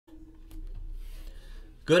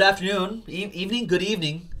Good afternoon, evening, good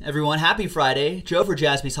evening, everyone. Happy Friday. Joe for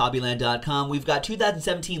JaspysHobbyland.com. We've got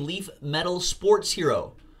 2017 Leaf Metal Sports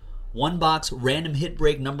Hero. One box random hit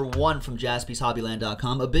break number 1 from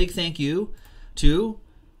JaspysHobbyland.com. A big thank you to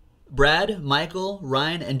Brad, Michael,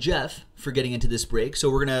 Ryan, and Jeff for getting into this break. So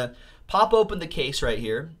we're going to pop open the case right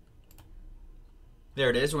here. There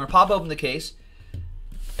it is. We're going to pop open the case,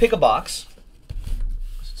 pick a box.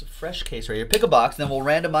 It's a fresh case right here. Pick a box, then we'll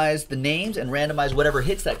randomize the names and randomize whatever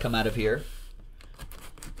hits that come out of here.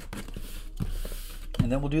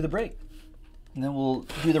 And then we'll do the break. And then we'll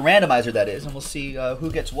do the randomizer, that is, and we'll see who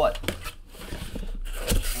gets what.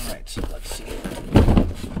 All right, so let's see.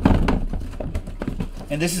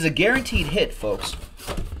 And this is a guaranteed hit, folks.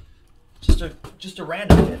 Just a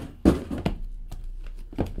random hit.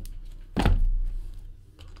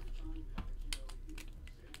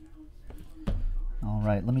 All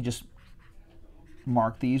right, let me just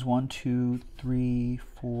mark these. 1, 2, 3,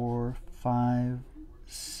 4, 5,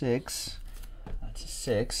 6. That's a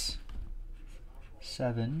 6.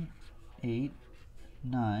 7, 8,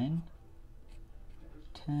 9,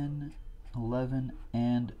 10, 11,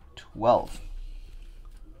 and 12.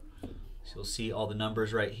 So you'll see all the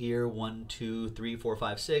numbers right here. 1, 2, 3, 4,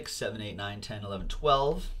 5, 6, 7, 8, 9, 10, 11,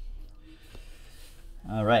 12.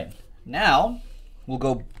 All right. Now we'll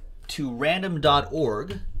go to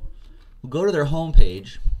random.org. We'll go to their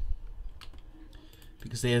homepage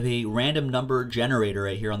because they have a random number generator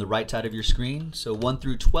right here on the right side of your screen. So 1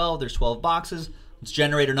 through 12, there's 12 boxes. Let's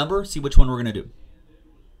generate a number, see which one we're going to do.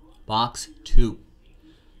 Box 2.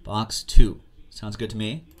 Box 2. Sounds good to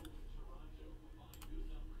me.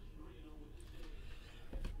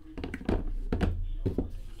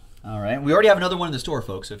 All right. We already have another one in the store,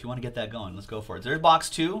 folks, so if you want to get that going, let's go for it. There's box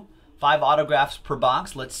 2. 5 autographs per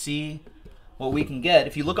box. Let's see what we can get.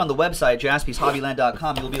 If you look on the website,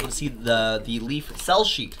 JaspysHobbyland.com, you'll be able to see the Leaf sell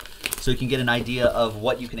sheet so you can get an idea of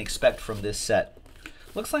what you can expect from this set.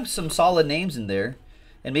 Looks like some solid names in there,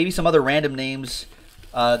 and maybe some other random names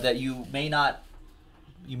that you may not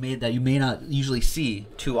usually see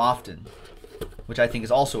too often, which I think is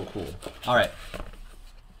also cool. All right,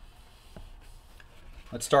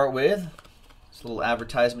 let's start with this little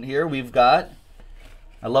advertisement here. We've got,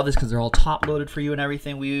 I love this because they're all top loaded for you and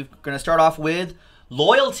everything. We're going to start off with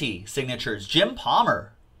loyalty signatures. Jim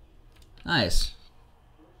Palmer, nice.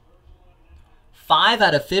 5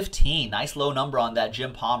 out of 15. Nice low number on that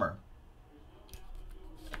Jim Palmer.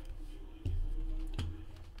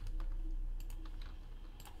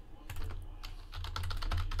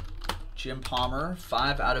 Jim Palmer,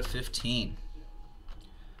 5 out of 15.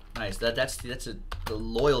 Nice. That's the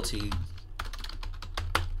loyalty.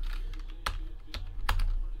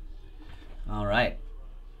 All right.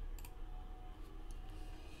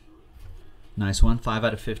 Nice one. 5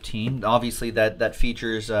 out of 15. Obviously, that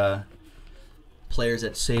features players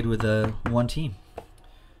that stayed with one team.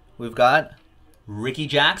 We've got Ricky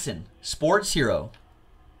Jackson, sports hero.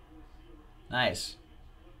 Nice.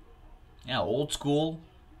 Yeah, old school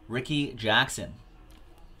Ricky Jackson.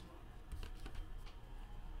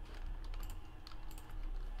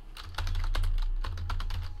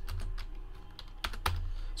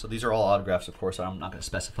 So these are all autographs, of course. I'm not going to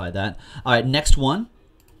specify that. All right, next one.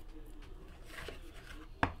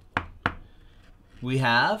 We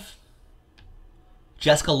have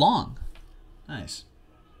Jessica Long. Nice.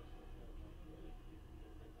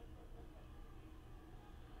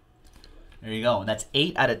 There you go. And that's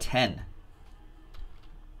 8 out of 10.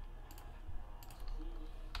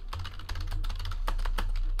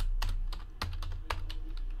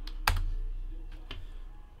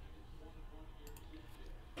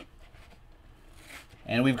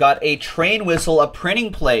 And we've got a train whistle, a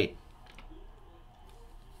printing plate.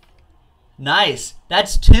 Nice.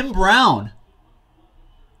 That's Tim Brown.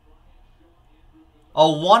 A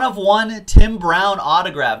 1-of-1 Tim Brown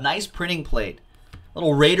autograph. Nice printing plate.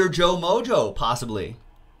 Little Raider Joe Mojo, possibly.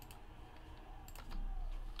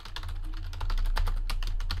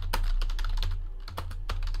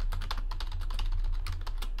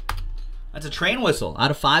 That's a train whistle.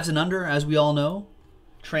 Out of 5s and under, as we all know.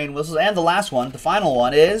 Train whistles. And the last one, the final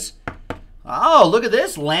one is, oh, look at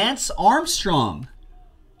this. Lance Armstrong.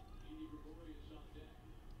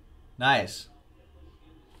 Nice.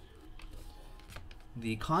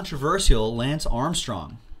 The controversial Lance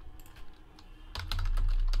Armstrong.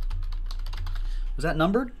 Was that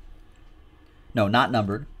numbered? No, not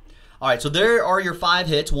numbered. All right, so there are your 5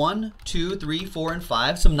 hits. 1, 2, 3, 4, and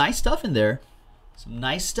 5. Some nice stuff in there. Some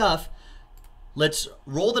nice stuff. Let's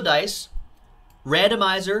roll the dice.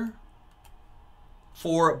 Randomizer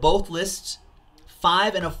for both lists.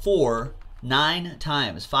 5 and a 4 9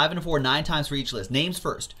 times. 5 and a 4, 9 times for each list. Names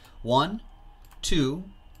first. 1, 2,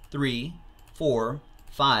 3, 4,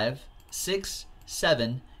 5, 6,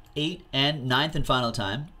 7, 8, and 9th and final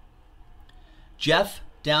time. Jeff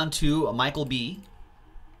down to Michael B.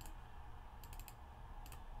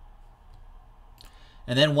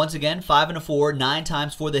 And then once again, 5 and a 4, 9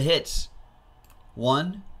 times for the hits.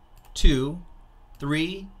 1, 2,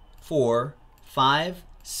 3, 4, 5,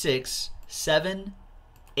 6, 7,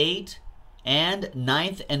 8, and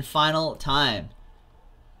 9th and final time.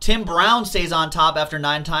 Tim Brown stays on top after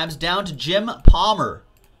 9 times, down to Jim Palmer.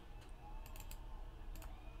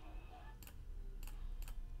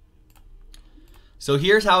 So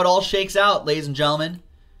here's how it all shakes out, ladies and gentlemen.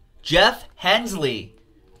 Jeff Hensley,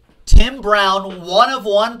 Tim Brown, 1 of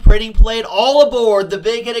 1 printing plate, all aboard the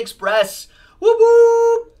Big Hit Express. Whoop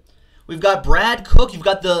whoop! We've got Brad Cook. You've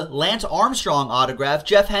got the Lance Armstrong autograph.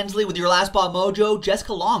 Jeff Hensley with your last spot mojo.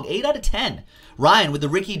 Jessica Long, 8 out of 10. Ryan with the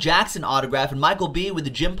Ricky Jackson autograph. And Michael B with the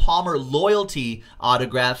Jim Palmer loyalty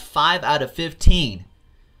autograph. 5 out of 15.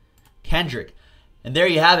 Kendrick. And there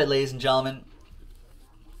you have it, ladies and gentlemen.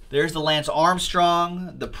 There's the Lance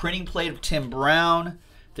Armstrong, the printing plate of Tim Brown.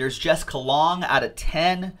 There's Jessica Long out of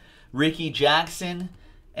 10. Ricky Jackson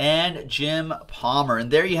and Jim Palmer.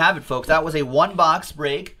 And there you have it, folks. That was a 1-box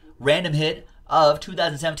break. Random hit of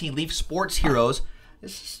 2017 Leaf Sports Heroes.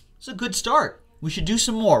 This is a good start. We should do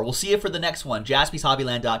some more. We'll see you for the next one.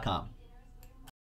 JaspysHobbyland.com.